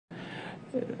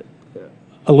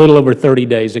A little over 30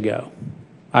 days ago,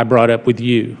 I brought up with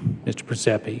you, Mr.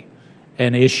 Presepi,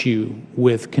 an issue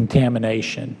with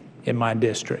contamination in my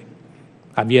district.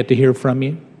 I've yet to hear from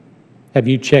you. Have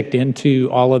you checked into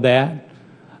all of that?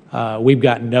 We've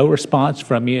got no response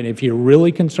from you, and if you're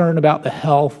really concerned about the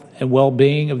health and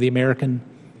well-being of the American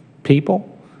people,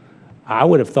 I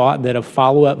would have thought that a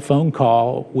follow-up phone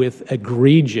call with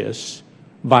egregious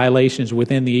violations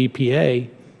within the EPA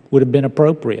would have been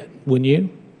appropriate, wouldn't you?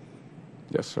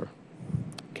 Yes, sir.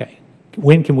 Okay.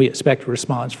 When can we expect a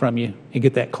response from you and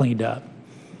get that cleaned up?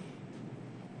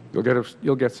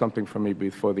 You'll get something from me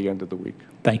before the end of the week.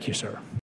 Thank you, sir.